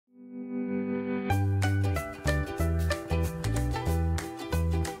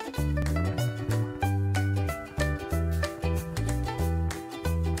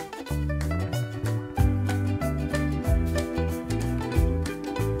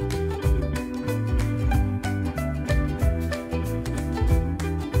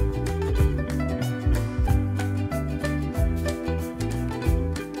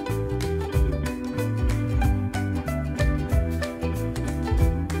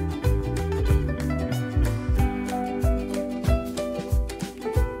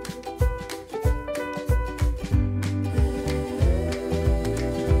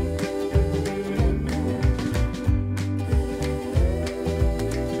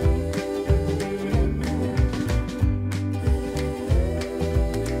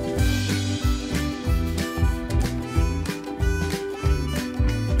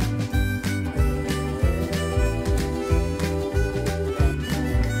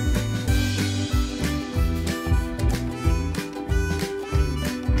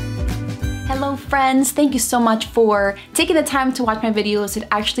Hello friends, thank you so much for taking the time to watch my videos. It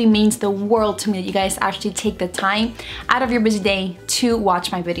actually means the world to me that you guys actually take the time out of your busy day to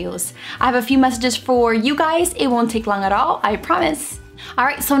watch my videos. I have a few messages for you guys. It won't take long at all, I promise.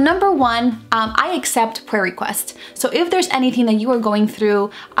 Alright, so number one, I accept prayer requests. So if there's anything that you are going through,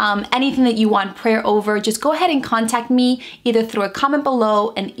 anything that you want prayer over, just go ahead and contact me either through a comment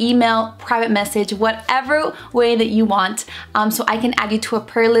below, an email, private message, whatever way that you want, so I can add you to a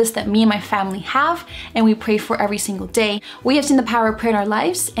prayer list that me and my family have, and we pray for every single day. We have seen the power of prayer in our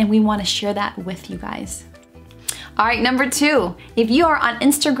lives, and we want to share that with you guys. Alright, number two, if you are on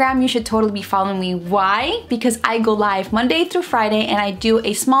Instagram, you should totally be following me. Why? Because I go live Monday through Friday and I do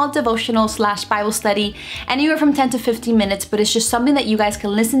a small devotional / Bible study anywhere from 10 to 15 minutes, but it's just something that you guys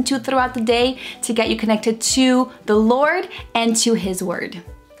can listen to throughout the day to get you connected to the Lord and to His Word.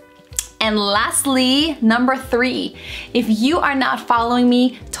 And lastly, number three, if you are not following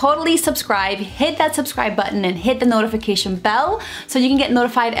me, totally subscribe, hit that subscribe button and hit the notification bell so you can get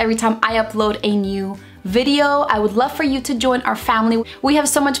notified every time I upload a new video. I would love for you to join our family. We have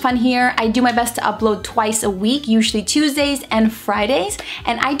so much fun here. I do my best to upload twice a week, usually Tuesdays and Fridays,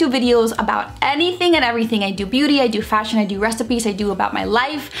 and I do videos about anything and everything. I do beauty, I do fashion, I do recipes, I do about my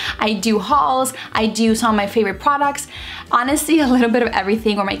life, I do hauls, I do some of my favorite products. Honestly, a little bit of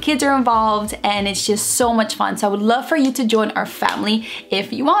everything where my kids are involved, and it's just so much fun. So I would love for you to join our family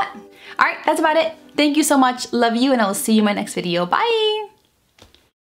if you want. All right, that's about it. Thank you so much. Love you, and I will see you in my next video. Bye.